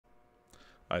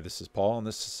Hi, this is Paul, and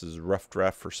this is Rough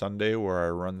Draft for Sunday, where I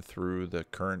run through the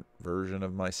current version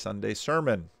of my Sunday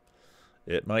sermon.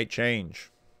 It might change,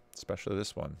 especially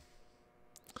this one.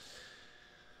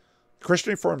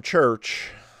 Christian Reformed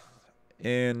Church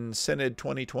in Synod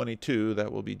 2022,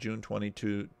 that will be June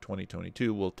 22,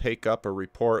 2022, will take up a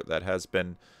report that has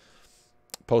been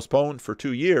postponed for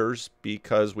 2 years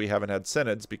because we haven't had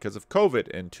synods because of COVID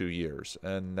in 2 years.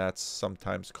 And that's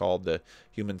sometimes called the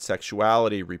Human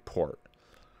Sexuality Report,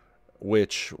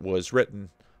 which was written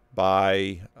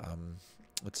by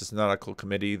it's a synodical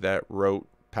committee that wrote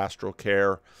pastoral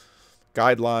care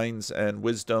guidelines and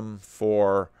wisdom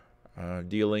for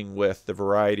dealing with the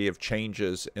variety of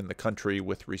changes in the country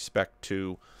with respect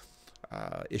to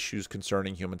issues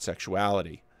concerning human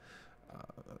sexuality.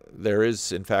 There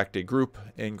is, in fact, a group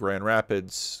in Grand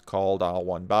Rapids called All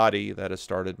One Body that has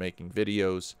started making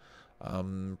videos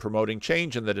promoting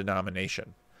change in the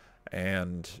denomination.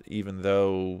 And even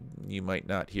though you might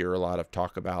not hear a lot of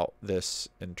talk about this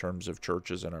in terms of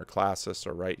churches in our classes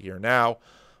or right here now,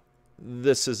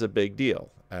 this is a big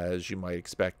deal, as you might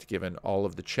expect, given all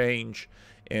of the change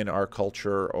in our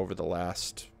culture over the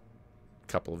last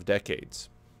couple of decades.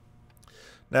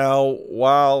 Now,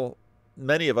 while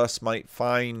many of us might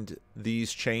find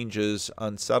these changes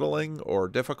unsettling or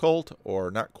difficult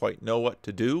or not quite know what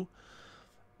to do,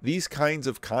 these kinds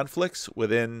of conflicts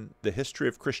within the history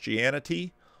of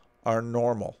Christianity are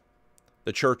normal.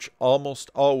 The church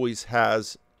almost always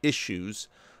has issues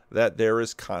that there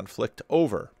is conflict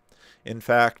over. In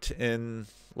fact, in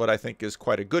what I think is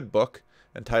quite a good book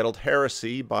entitled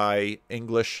Heresy by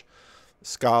English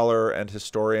scholar and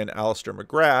historian Alistair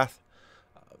McGrath,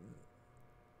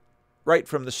 right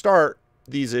from the start,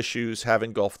 these issues have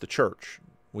engulfed the church.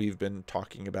 We've been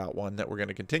talking about one that we're going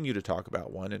to continue to talk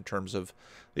about one in terms of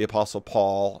the Apostle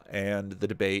Paul and the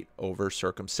debate over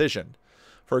circumcision.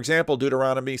 For example,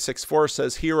 Deuteronomy 6:4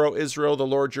 says, "Hear, O Israel, the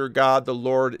Lord your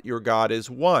God is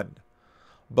one."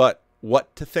 But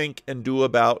what to think and do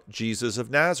about Jesus of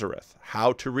Nazareth,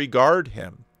 how to regard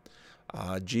him.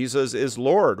 Jesus is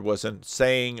Lord was a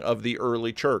saying of the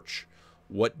early church.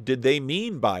 What did they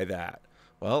mean by that?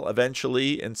 Well,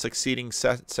 eventually in succeeding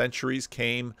centuries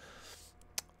came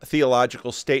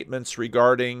theological statements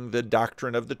regarding the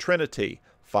doctrine of the Trinity.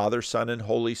 Father, Son, and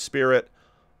Holy Spirit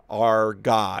are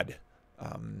God.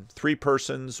 3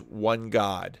 persons, 1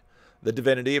 God. The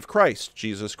divinity of Christ.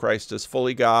 Jesus Christ is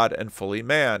fully God and fully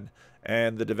man.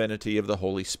 And the divinity of the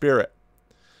Holy Spirit.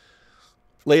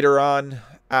 Later on,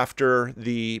 after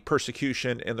the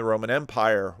persecution in the Roman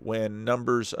Empire, when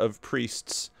numbers of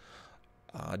priests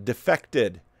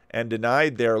defected and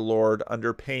denied their Lord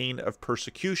under pain of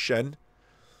persecution,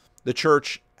 the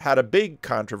church had a big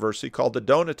controversy called the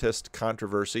Donatist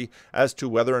controversy as to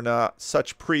whether or not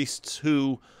such priests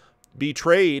who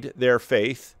betrayed their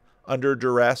faith under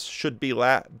duress should be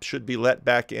let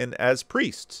back in as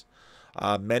priests.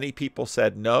 Many people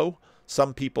said no.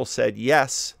 Some people said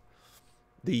yes.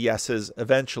 The yeses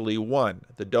eventually won.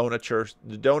 The Donatist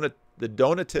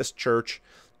church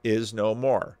is no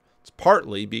more. It's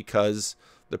partly because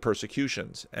the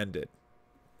persecutions ended.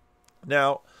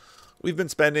 Now, we've been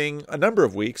spending a number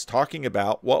of weeks talking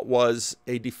about what was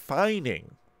a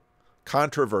defining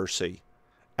controversy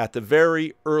at the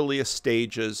very earliest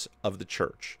stages of the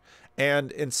church.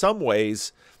 And in some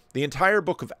ways, the entire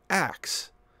book of Acts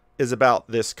is about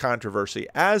this controversy,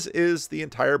 as is the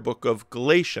entire book of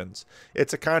Galatians.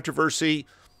 It's a controversy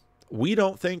we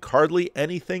don't think hardly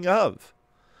anything of.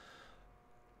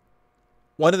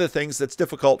 One of the things that's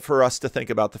difficult for us to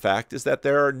think about the fact is that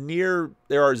there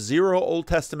are 0 Old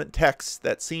Testament texts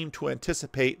that seem to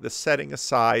anticipate the setting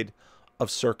aside of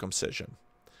circumcision.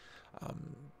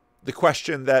 The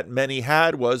question that many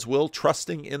had was, will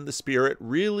trusting in the Spirit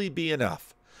really be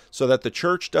enough so that the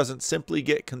church doesn't simply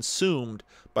get consumed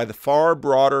by the far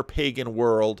broader pagan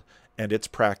world and its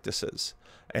practices?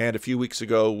 And a few weeks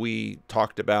ago, we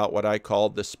talked about what I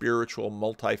called the spiritual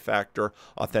multi-factor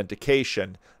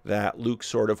authentication that Luke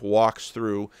sort of walks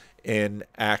through in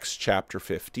Acts chapter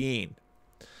 15.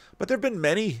 But there have been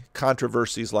many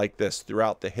controversies like this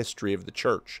throughout the history of the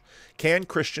church. Can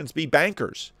Christians be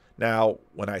bankers? Now,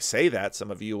 when I say that,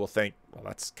 some of you will think, well,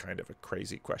 that's kind of a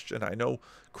crazy question. I know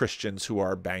Christians who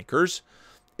are bankers.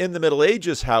 In the Middle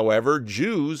Ages, however,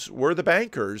 Jews were the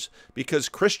bankers because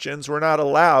Christians were not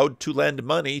allowed to lend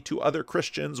money to other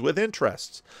Christians with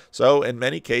interests. So in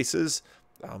many cases,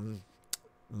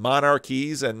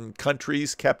 monarchies and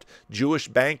countries kept Jewish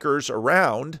bankers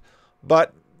around,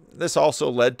 but this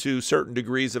also led to certain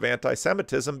degrees of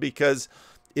anti-Semitism because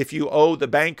if you owe the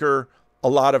banker a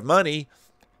lot of money,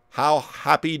 how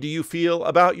happy do you feel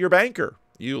about your banker?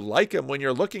 You like them when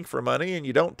you're looking for money, and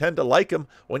you don't tend to like them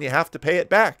when you have to pay it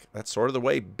back. That's sort of the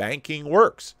way banking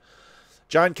works.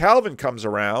 John Calvin comes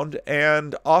around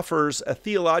and offers a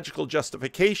theological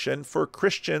justification for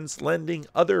Christians lending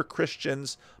other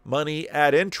Christians money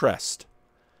at interest.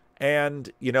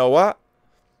 And you know what?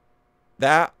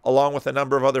 That, along with a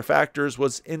number of other factors,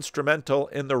 was instrumental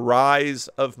in the rise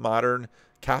of modern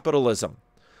capitalism.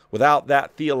 Without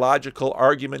that theological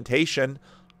argumentation,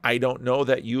 I don't know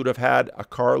that you'd have had a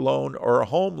car loan or a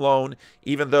home loan,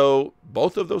 even though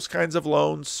both of those kinds of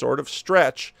loans sort of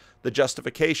stretch the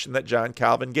justification that John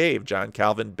Calvin gave. John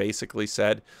Calvin basically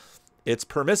said it's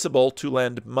permissible to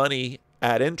lend money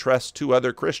at interest to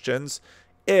other Christians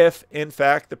if, in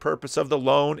fact, the purpose of the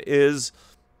loan is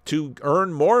to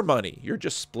earn more money. You're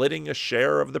just splitting a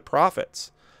share of the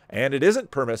profits. And it isn't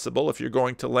permissible if you're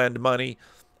going to lend money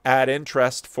at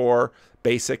interest for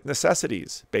basic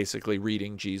necessities, basically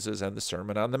reading Jesus and the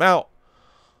Sermon on the Mount.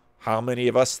 How many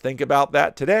of us think about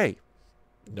that today?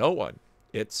 No one.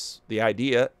 The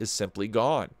idea is simply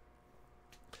gone.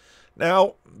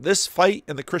 Now, this fight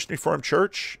in the Christian Reformed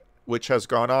Church, which has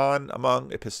gone on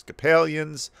among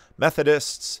Episcopalians,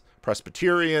 Methodists,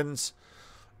 Presbyterians,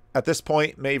 at this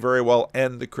point may very well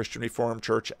end the Christian Reformed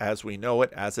Church as we know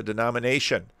it as a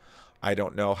denomination. I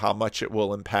don't know how much it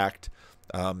will impact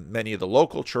many of the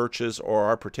local churches or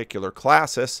our particular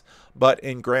classis, but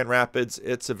in Grand Rapids,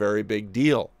 it's a very big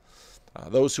deal.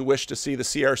 Those who wish to see the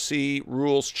CRC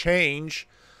rules change,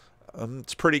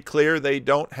 it's pretty clear they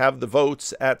don't have the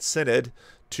votes at Synod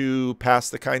to pass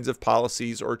the kinds of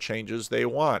policies or changes they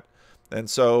want. And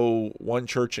so one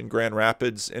church in Grand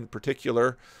Rapids in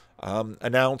particular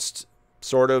announced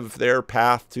sort of their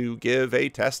path to give a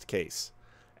test case.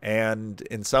 And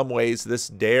in some ways, this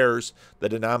dares the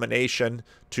denomination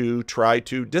to try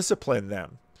to discipline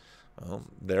them.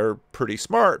 They're pretty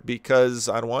smart because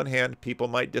on one hand, people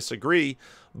might disagree,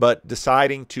 but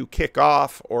deciding to kick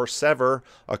off or sever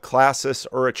a classis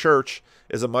or a church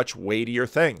is a much weightier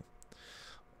thing.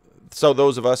 So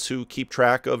those of us who keep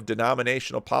track of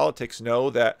denominational politics know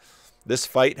that this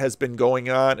fight has been going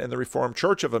on in the Reformed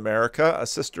Church of America, a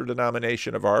sister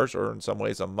denomination of ours, or in some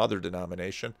ways a mother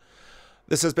denomination.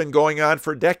 This has been going on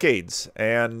for decades,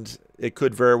 and it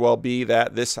could very well be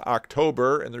that this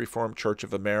October in the Reformed Church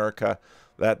of America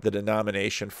that the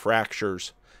denomination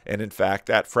fractures. And in fact,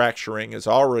 that fracturing is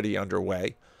already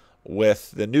underway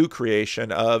with the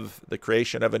creation of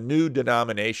a new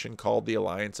denomination called the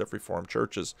Alliance of Reformed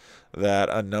Churches that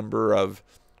a number of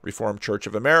Reformed Church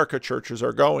of America churches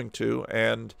are going to.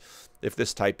 And if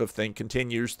this type of thing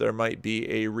continues, there might be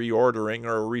a reordering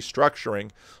or a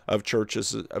restructuring of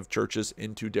churches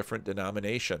into different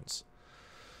denominations.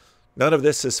 None of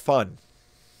this is fun.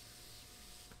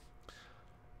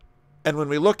 And when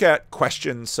we look at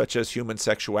questions such as human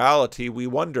sexuality, we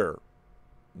wonder,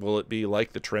 will it be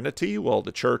like the Trinity? Will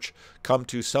the church come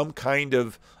to some kind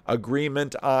of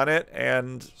agreement on it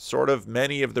and sort of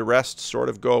many of the rest sort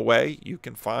of go away? You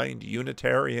can find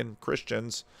Unitarian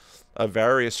Christians of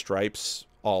various stripes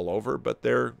all over, but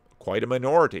they're quite a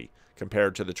minority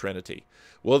compared to the Trinity.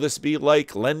 Will this be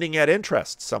like lending at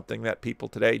interest, something that people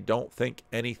today don't think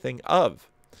anything of?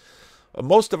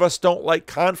 Most of us don't like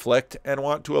conflict and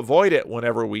want to avoid it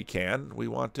whenever we can. We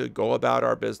want to go about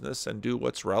our business and do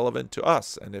what's relevant to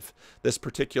us. And if this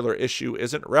particular issue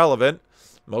isn't relevant,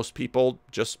 most people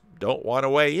just don't want to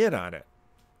weigh in on it.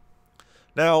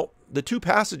 Now, the two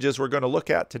passages we're going to look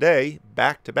at today,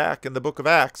 back to back in the book of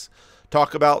Acts,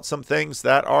 talk about some things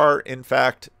that are, in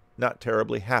fact, not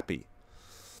terribly happy.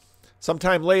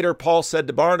 Sometime later, Paul said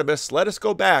to Barnabas, "Let us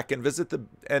go back and visit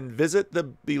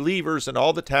the believers in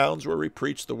all the towns where we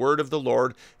preach the word of the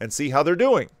Lord and see how they're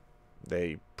doing."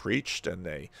 They preached and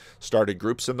they started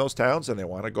groups in those towns, and they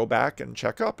want to go back and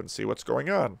check up and see what's going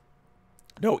on.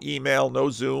 No email,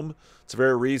 no Zoom. It's a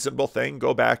very reasonable thing.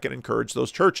 Go back and encourage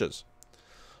those churches.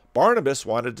 Barnabas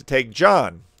wanted to take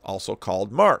John, also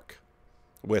called Mark,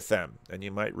 with them. And you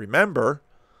might remember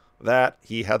that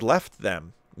he had left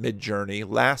them mid-journey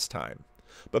last time.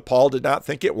 But Paul did not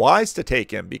think it wise to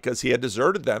take him because he had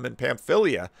deserted them in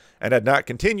Pamphylia and had not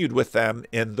continued with them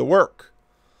in the work.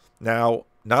 Now,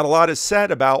 not a lot is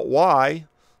said about why.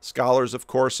 Scholars, of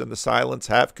course, in the silence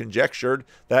have conjectured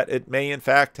that it may in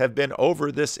fact have been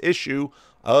over this issue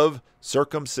of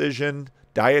circumcision,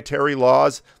 dietary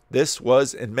laws. This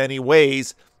was in many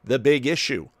ways the big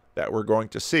issue that we're going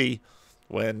to see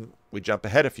when we jump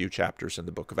ahead a few chapters in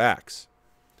the book of Acts.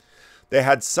 They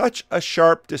had such a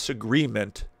sharp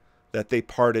disagreement that they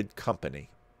parted company.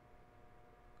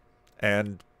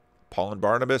 And Paul and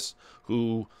Barnabas,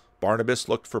 who Barnabas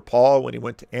looked for Paul when he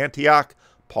went to Antioch,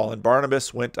 Paul and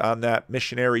Barnabas went on that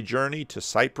missionary journey to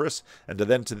Cyprus and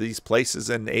then to these places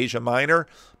in Asia Minor.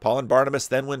 Paul and Barnabas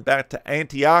then went back to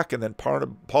Antioch, and then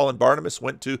Paul and Barnabas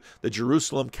went to the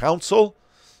Jerusalem Council.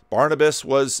 Barnabas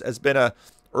has been an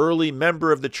early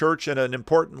member of the church and an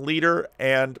important leader,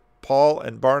 and Paul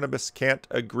and Barnabas can't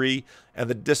agree, and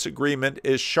the disagreement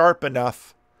is sharp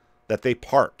enough that they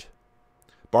part.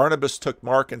 Barnabas took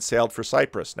Mark and sailed for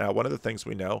Cyprus. Now, one of the things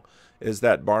we know is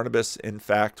that Barnabas, in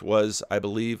fact, was, I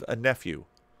believe, a nephew.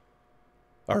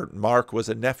 Or Mark was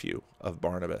a nephew of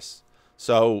Barnabas.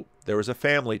 So there was a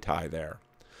family tie there.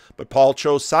 But Paul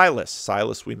chose Silas.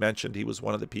 Silas, we mentioned, he was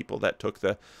one of the people that took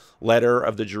the letter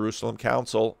of the Jerusalem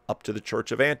Council up to the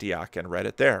church of Antioch and read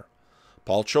it there.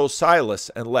 Paul chose Silas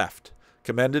and left,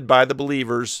 commended by the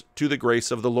believers to the grace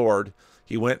of the Lord.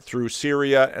 He went through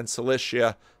Syria and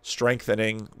Cilicia,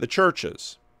 strengthening the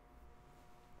churches.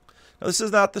 Now, this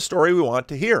is not the story we want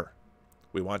to hear.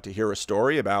 We want to hear a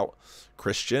story about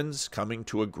Christians coming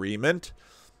to agreement,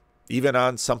 even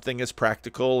on something as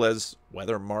practical as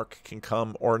whether Mark can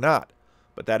come or not.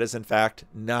 But that is, in fact,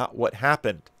 not what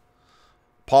happened.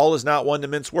 Paul is not one to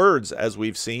mince words, as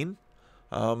we've seen.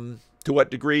 To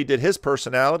what degree did his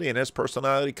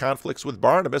personality conflicts with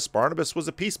Barnabas? Barnabas was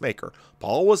a peacemaker.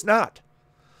 Paul was not.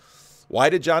 Why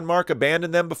did John Mark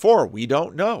abandon them before? We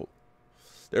don't know.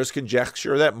 There's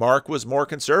conjecture that Mark was more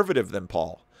conservative than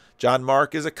Paul. John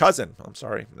Mark is a cousin. I'm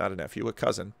sorry, not a nephew, a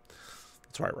cousin.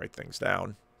 That's why I write things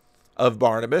down. Of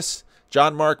Barnabas.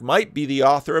 John Mark might be the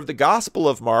author of the Gospel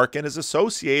of Mark and is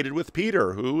associated with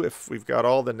Peter, who, if we've got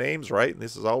all the names right, and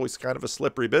this is always kind of a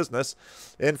slippery business,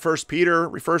 in 1 Peter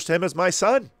refers to him as my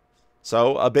son.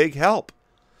 So a big help.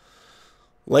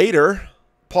 Later,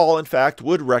 Paul, in fact,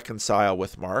 would reconcile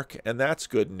with Mark, and that's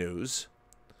good news.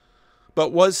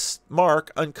 But was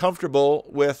Mark uncomfortable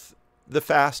with the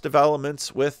fast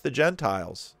developments with the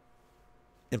Gentiles?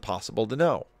 Impossible to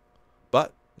know.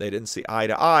 But they didn't see eye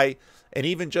to eye, and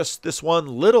even just this one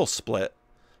little split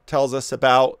tells us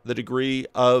about the degree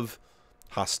of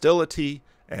hostility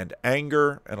and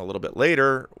anger, and a little bit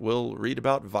later, we'll read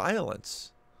about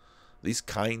violence. These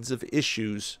kinds of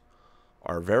issues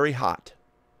are very hot.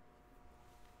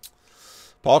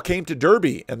 Paul came to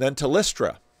Derbe and then to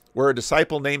Lystra, where a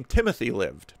disciple named Timothy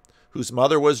lived, whose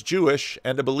mother was Jewish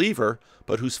and a believer,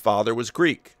 but whose father was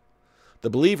Greek. The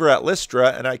believer at Lystra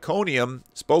and Iconium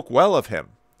spoke well of him.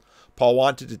 Paul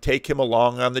wanted to take him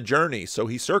along on the journey, so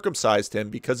he circumcised him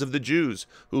because of the Jews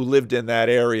who lived in that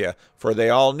area, for they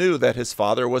all knew that his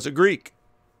father was a Greek.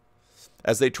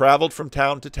 As they traveled from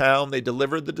town to town, they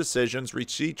delivered the decisions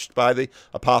reached by the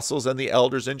apostles and the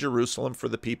elders in Jerusalem for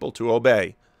the people to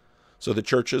obey. So the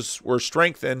churches were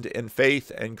strengthened in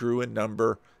faith and grew in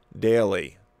number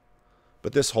daily.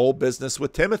 But this whole business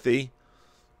with Timothy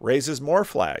raises more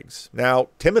flags. Now,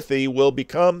 Timothy will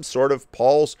become sort of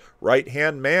Paul's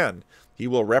right-hand man. He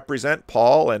will represent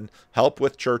Paul and help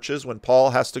with churches when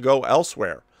Paul has to go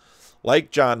elsewhere.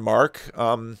 Like John Mark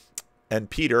and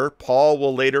Peter, Paul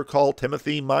will later call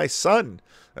Timothy my son.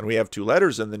 And we have two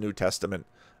letters in the New Testament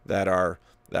that are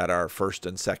 1st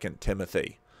and 2nd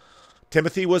Timothy.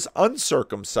 Timothy was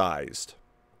uncircumcised.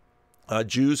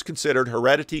 Jews considered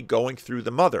heredity going through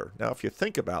the mother. Now, if you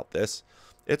think about this,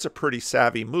 it's a pretty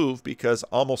savvy move, because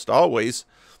almost always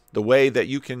the way that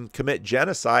you can commit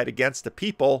genocide against a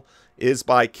people is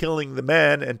by killing the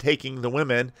men and taking the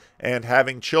women and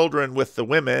having children with the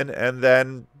women, and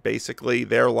then basically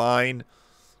their line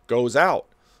goes out.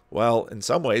 Well, in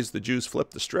some ways, the Jews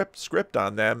flipped the script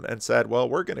on them and said, well,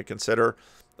 we're going to consider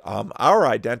our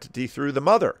identity through the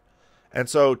mother. And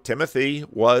so Timothy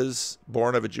was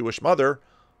born of a Jewish mother,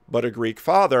 but a Greek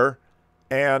father,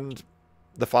 and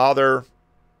the father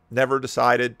never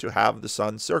decided to have the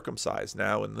son circumcised.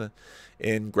 Now,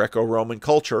 in Greco-Roman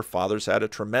culture, fathers had a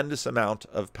tremendous amount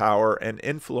of power and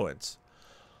influence.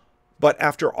 But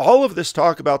after all of this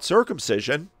talk about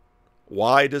circumcision,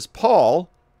 why does Paul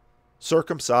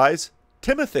circumcise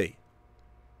Timothy?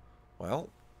 Well,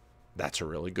 that's a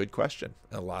really good question.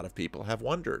 A lot of people have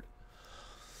wondered.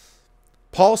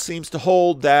 Paul seems to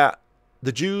hold that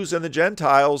the Jews and the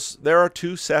Gentiles, there are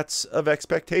two sets of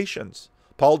expectations.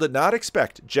 Paul did not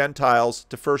expect Gentiles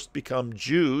to first become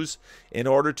Jews in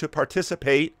order to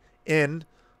participate in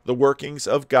the workings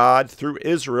of God through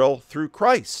Israel, through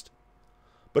Christ.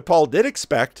 But Paul did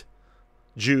expect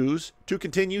Jews to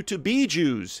continue to be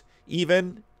Jews,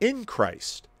 even in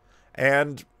Christ.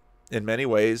 And in many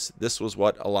ways, this was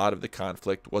what a lot of the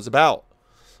conflict was about.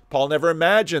 Paul never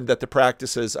imagined that the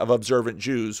practices of observant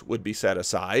Jews would be set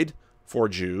aside for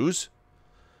Jews.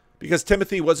 Because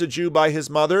Timothy was a Jew by his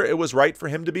mother, it was right for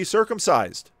him to be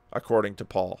circumcised, according to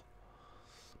Paul.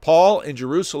 Paul in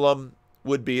Jerusalem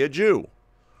would be a Jew.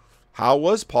 How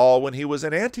was Paul when he was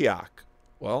in Antioch?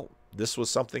 Well, this was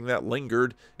something that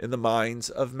lingered in the minds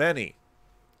of many.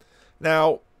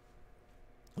 Now,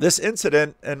 this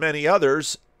incident and many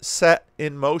others set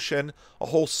in motion a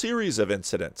whole series of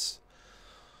incidents.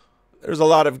 There's a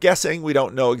lot of guessing. We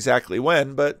don't know exactly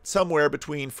when, but somewhere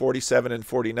between 47 and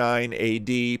 49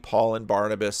 AD, Paul and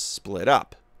Barnabas split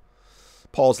up.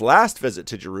 Paul's last visit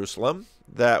to Jerusalem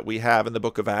that we have in the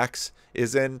book of Acts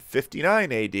is in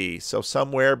 59 AD, so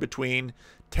somewhere between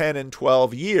 10 and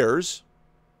 12 years,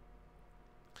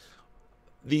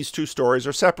 these two stories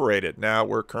are separated. Now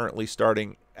we're currently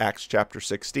starting Acts chapter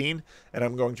 16, and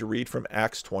I'm going to read from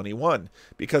Acts 21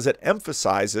 because it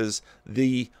emphasizes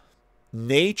the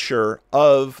nature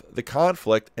of the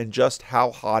conflict and just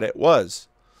how hot it was.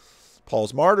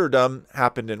 Paul's martyrdom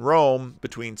happened in Rome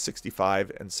between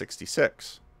 65 and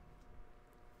 66.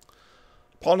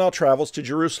 Paul now travels to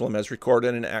Jerusalem as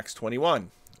recorded in Acts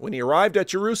 21. When he arrived at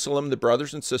Jerusalem, the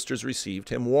brothers and sisters received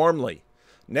him warmly.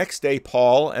 Next day,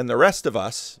 Paul and the rest of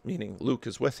us, meaning Luke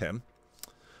is with him,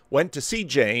 went to see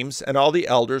James, and all the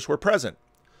elders were present.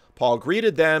 Paul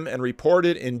greeted them and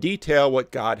reported in detail what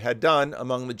God had done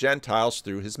among the Gentiles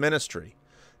through his ministry.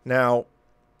 Now,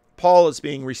 Paul is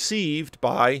being received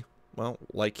by, well,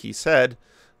 like he said,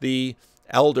 the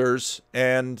elders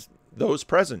and those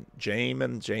present,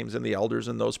 James and the elders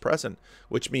and those present,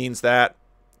 which means that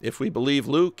if we believe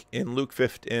Luke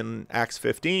in Acts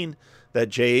 15, that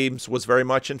James was very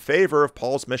much in favor of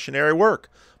Paul's missionary work,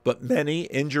 but many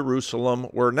in Jerusalem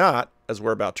were not, as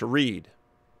we're about to read.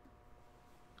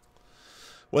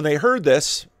 When they heard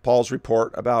this, Paul's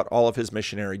report about all of his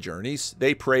missionary journeys,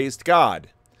 they praised God.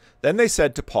 Then they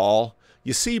said to Paul,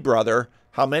 "You see, brother,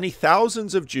 how many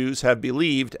thousands of Jews have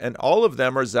believed, and all of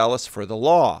them are zealous for the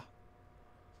law."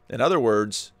 In other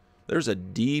words, there's a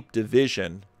deep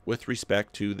division with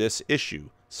respect to this issue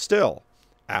still,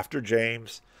 after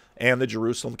James and the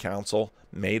Jerusalem Council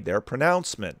made their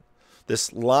pronouncement.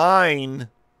 This line,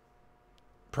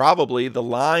 probably the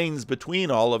lines between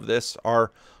all of this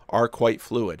are quite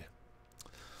fluid.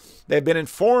 They've been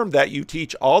informed that you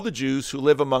teach all the Jews who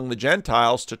live among the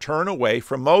Gentiles to turn away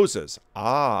from Moses.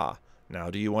 Ah, now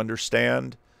do you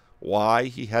understand why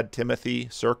he had Timothy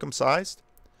circumcised?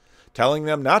 Telling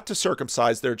them not to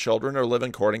circumcise their children or live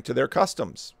according to their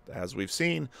customs. As we've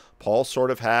seen, Paul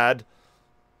sort of had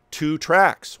two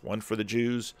tracks, one for the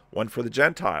Jews, one for the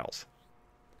Gentiles.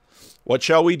 What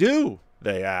shall we do?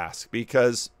 They ask,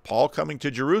 because Paul coming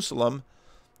to Jerusalem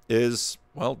is,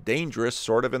 well, dangerous,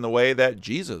 sort of in the way that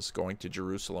Jesus going to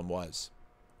Jerusalem was.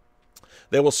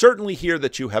 They will certainly hear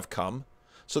that you have come,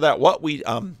 so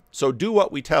do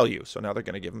what we tell you. So now they're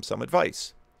going to give him some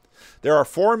advice. There are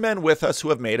 4 men with us who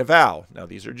have made a vow. Now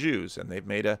these are Jews, and they've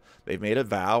made a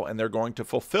vow, and they're going to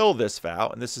fulfill this vow,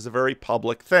 and this is a very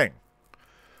public thing.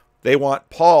 They want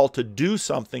Paul to do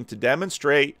something to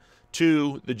demonstrate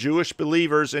to the Jewish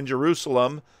believers in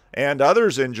Jerusalem and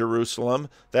others in Jerusalem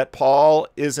that Paul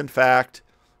is in fact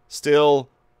still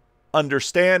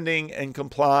understanding and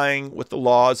complying with the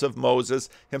laws of Moses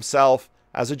himself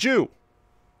as a Jew.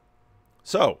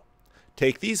 So,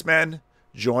 take these men,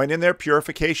 join in their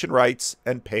purification rites,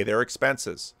 and pay their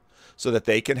expenses, so that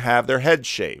they can have their heads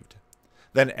shaved.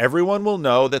 Then everyone will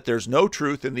know that there's no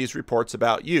truth in these reports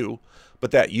about you,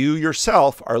 but that you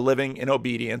yourself are living in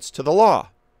obedience to the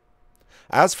law.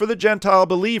 As for the Gentile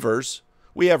believers,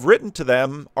 we have written to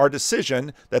them our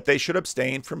decision that they should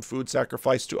abstain from food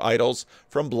sacrificed to idols,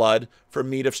 from blood, from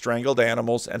meat of strangled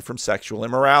animals, and from sexual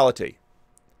immorality.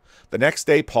 The next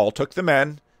day Paul took the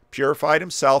men, purified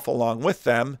himself along with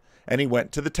them, and he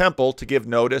went to the temple to give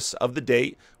notice of the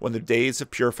date when the days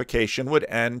of purification would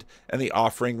end and the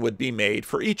offering would be made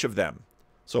for each of them.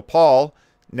 So Paul,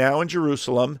 now in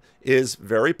Jerusalem, is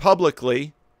very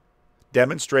publicly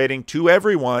demonstrating to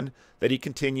everyone that he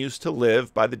continues to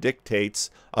live by the dictates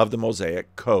of the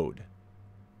Mosaic Code.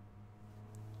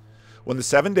 When the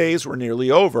 7 days were nearly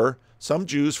over, some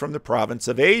Jews from the province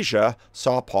of Asia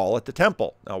saw Paul at the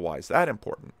temple. Now, why is that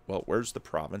important? Well, where's the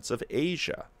province of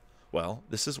Asia? Well,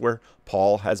 this is where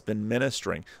Paul has been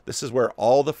ministering. This is where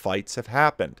all the fights have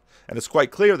happened. And it's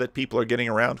quite clear that people are getting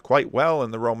around quite well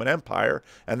in the Roman Empire,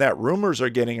 and that rumors are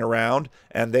getting around,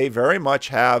 and they very much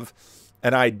have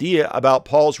an idea about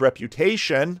Paul's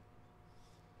reputation.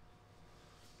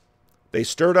 They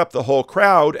stirred up the whole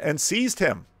crowd and seized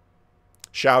him,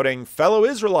 shouting, "Fellow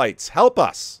Israelites, help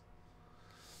us!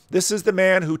 This is the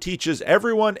man who teaches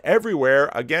everyone everywhere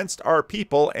against our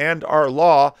people and our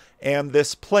law and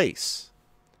this place.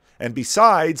 And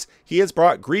besides, he has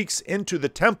brought Greeks into the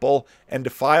temple and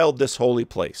defiled this holy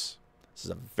place." This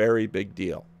is a very big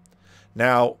deal.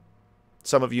 Now,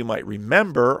 some of you might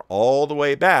remember all the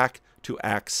way back to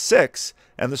Acts 6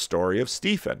 and the story of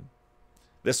Stephen.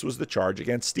 This was the charge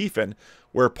against Stephen,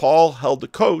 where Paul held the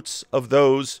coats of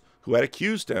those who had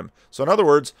accused him. So in other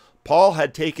words, Paul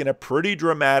had taken a pretty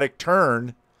dramatic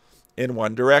turn in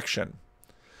one direction.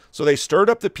 So they stirred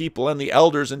up the people and the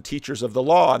elders and teachers of the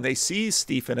law, and they seized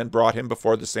Stephen and brought him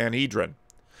before the Sanhedrin.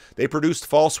 They produced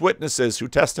false witnesses who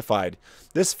testified,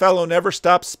 "This fellow never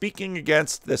stopped speaking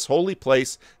against this holy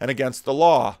place and against the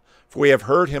law. For we have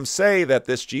heard him say that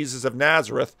this Jesus of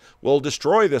Nazareth will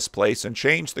destroy this place and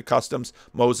change the customs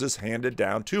Moses handed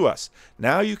down to us."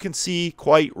 Now you can see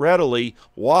quite readily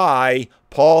why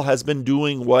Paul has been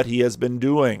doing what he has been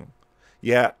doing.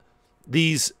 Yet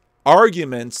these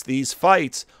arguments, these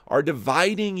fights, are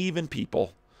dividing even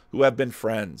people who have been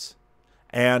friends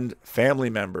and family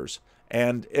members.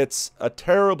 And it's a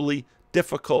terribly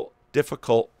difficult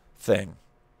thing.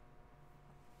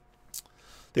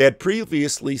 They had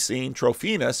previously seen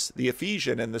Trophimus, the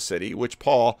Ephesian, in the city, with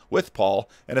Paul,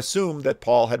 and assumed that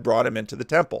Paul had brought him into the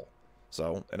temple.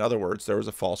 So, in other words, there was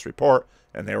a false report,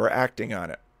 and they were acting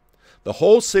on it. The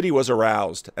whole city was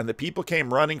aroused, and the people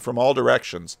came running from all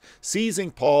directions.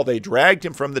 Seizing Paul, they dragged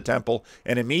him from the temple,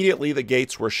 and immediately the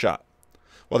gates were shut.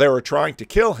 While they were trying to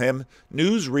kill him,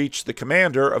 news reached the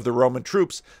commander of the Roman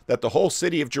troops that the whole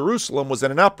city of Jerusalem was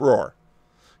in an uproar.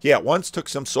 He at once took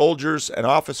some soldiers and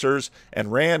officers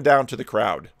and ran down to the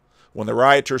crowd. When the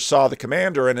rioters saw the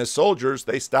commander and his soldiers,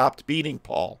 they stopped beating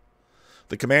Paul.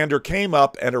 The commander came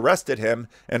up and arrested him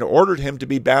and ordered him to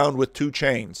be bound with 2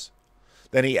 chains.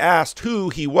 Then he asked who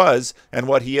he was and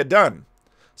what he had done.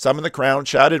 Some in the crowd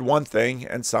shouted one thing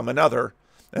and some another.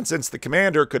 And since the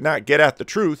commander could not get at the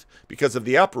truth because of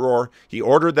the uproar, he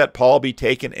ordered that Paul be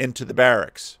taken into the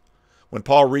barracks. When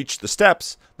Paul reached the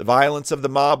steps, the violence of the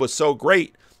mob was so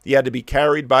great he had to be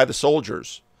carried by the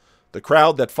soldiers. The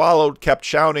crowd that followed kept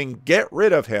shouting, "Get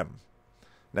rid of him."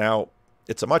 Now,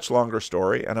 it's a much longer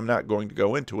story, and I'm not going to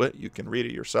go into it. You can read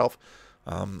it yourself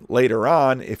later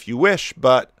on if you wish,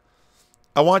 but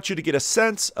I want you to get a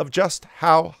sense of just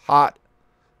how hot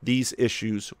these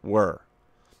issues were.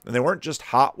 And they weren't just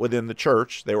hot within the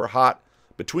church, they were hot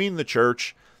between the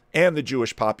church and the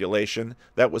Jewish population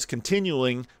that was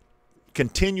continually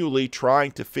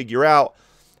trying to figure out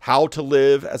how to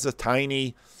live as a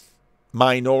tiny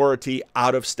minority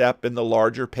out of step in the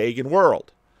larger pagan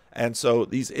world. And so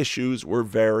these issues were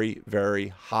very, very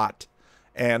hot.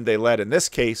 And they led, in this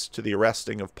case, to the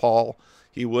arresting of Paul.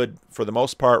 He would, for the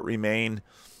most part, remain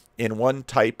in one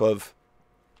type of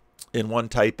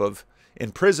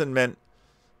imprisonment.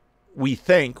 We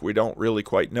think, we don't really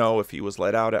quite know if he was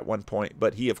let out at one point,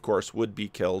 but he, of course, would be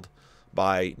killed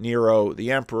by Nero,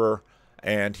 the emperor,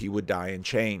 and he would die in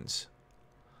chains.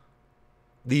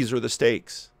 These are the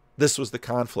stakes. This was the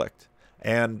conflict.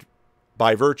 And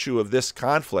by virtue of this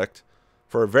conflict,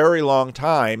 for a very long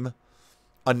time,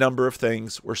 a number of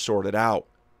things were sorted out.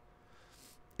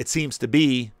 It seems to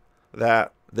be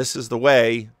that this is the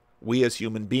way we as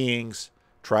human beings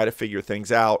try to figure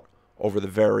things out over the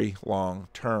very long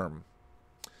term.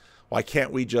 Why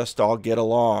can't we just all get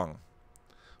along?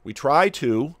 We try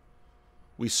to,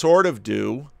 we sort of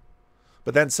do,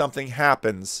 but then something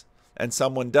happens and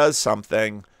someone does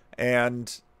something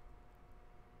and,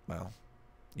 well,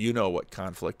 you know what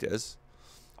conflict is.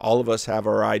 All of us have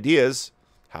our ideas.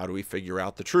 How do we figure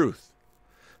out the truth?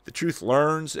 The truth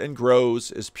learns and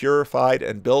grows, is purified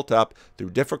and built up through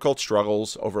difficult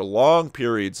struggles over long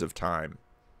periods of time.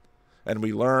 And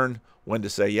we learn when to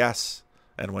say yes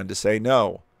and when to say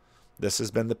no. This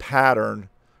has been the pattern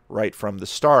right from the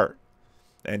start.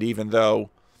 And even though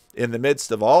in the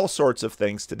midst of all sorts of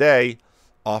things today,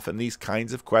 often these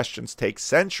kinds of questions take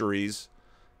centuries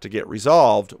to get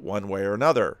resolved one way or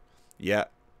another,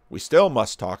 yet we still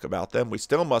must talk about them. We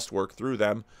still must work through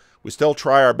them. We still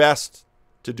try our best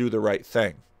to do the right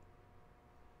thing.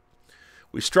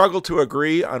 We struggle to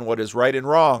agree on what is right and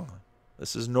wrong.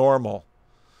 This is normal.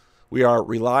 We are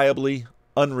reliably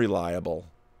unreliable.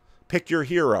 Pick your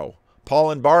hero.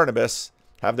 Paul and Barnabas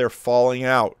have their falling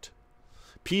out.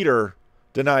 Peter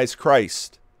denies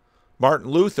Christ. Martin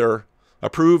Luther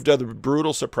approved of the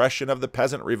brutal suppression of the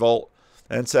peasant revolt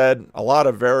and said a lot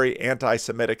of very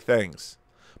anti-Semitic things.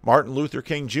 Martin Luther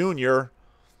King Jr.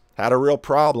 had a real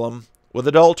problem with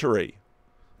adultery.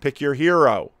 Pick your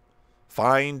hero.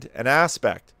 Find an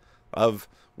aspect of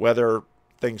whether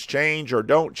things change or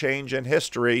don't change in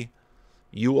history.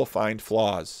 You will find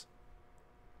flaws.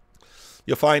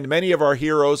 You'll find many of our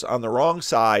heroes on the wrong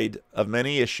side of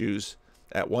many issues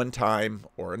at one time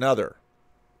or another.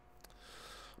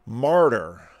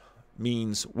 Martyr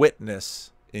means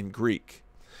witness in Greek.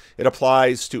 It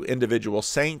applies to individual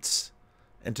saints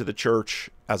and to the church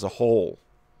as a whole.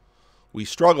 We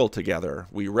struggle together.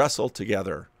 We wrestle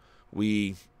together.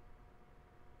 We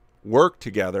work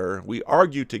together. We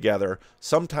argue together.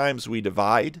 Sometimes we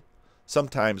divide.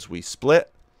 Sometimes we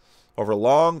split. Over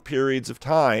long periods of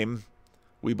time,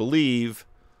 we believe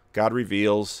God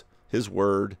reveals his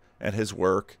word and his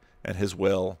work and his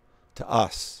will to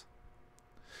us.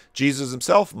 Jesus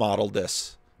himself modeled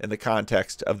this in the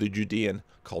context of the Judean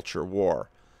culture war.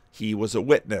 He was a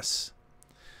witness.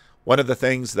 One of the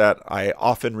things that I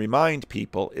often remind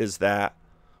people is that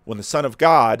when the Son of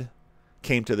God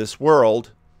came to this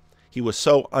world, he was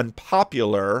so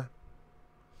unpopular.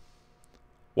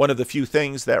 One of the few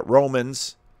things that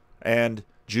Romans and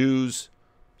Jews,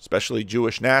 especially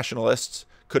Jewish nationalists,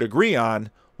 could agree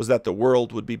on was that the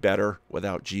world would be better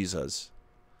without Jesus.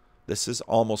 This is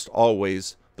almost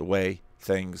always the way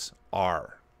things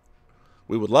are.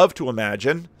 We would love to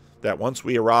imagine that once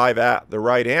we arrive at the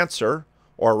right answer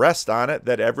or rest on it,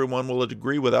 that everyone will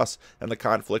agree with us and the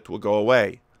conflict will go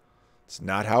away. It's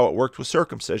not how it worked with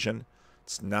circumcision.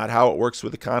 It's not how it works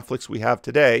with the conflicts we have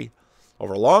today.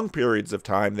 Over long periods of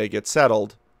time, they get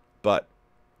settled, but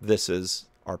this is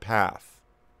our path.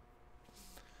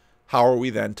 How are we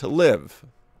then to live?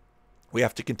 We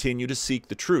have to continue to seek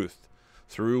the truth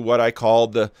through what I call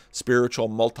the spiritual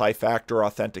multi-factor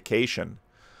authentication.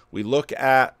 We look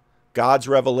at God's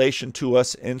revelation to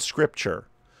us in Scripture.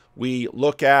 We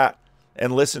look at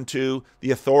and listen to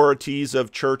the authorities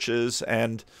of churches,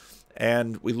 and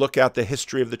we look at the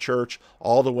history of the church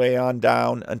all the way on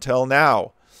down until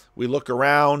now. We look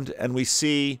around and we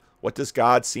see, what does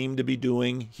God seem to be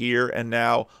doing here and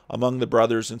now among the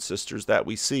brothers and sisters that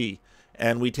we see?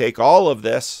 And we take all of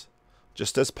this,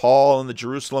 just as Paul and the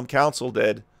Jerusalem Council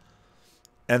did,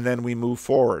 and then we move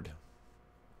forward.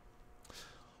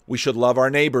 We should love our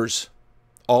neighbors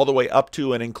all the way up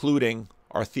to and including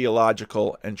our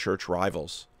theological and church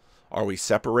rivals. Are we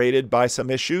separated by some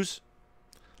issues?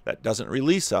 That doesn't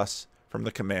release us from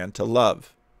the command to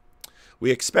love.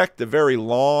 We expect a very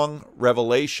long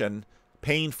revelation,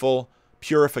 painful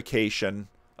purification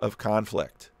of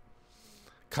conflict.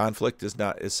 Conflict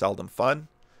is seldom fun.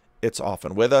 It's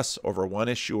often with us over one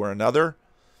issue or another.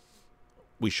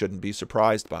 We shouldn't be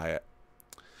surprised by it.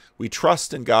 We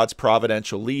trust in God's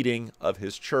providential leading of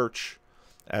his church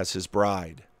as his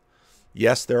bride.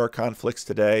 Yes, there are conflicts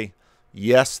today.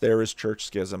 Yes, there is church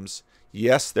schisms.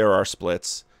 Yes, there are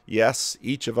splits. Yes,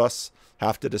 each of us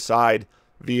have to decide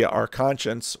via our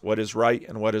conscience what is right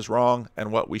and what is wrong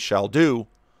and what we shall do.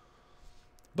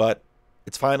 But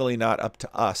it's finally not up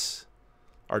to us.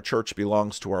 Our church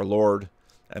belongs to our Lord,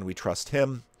 and we trust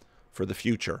him for the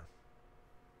future.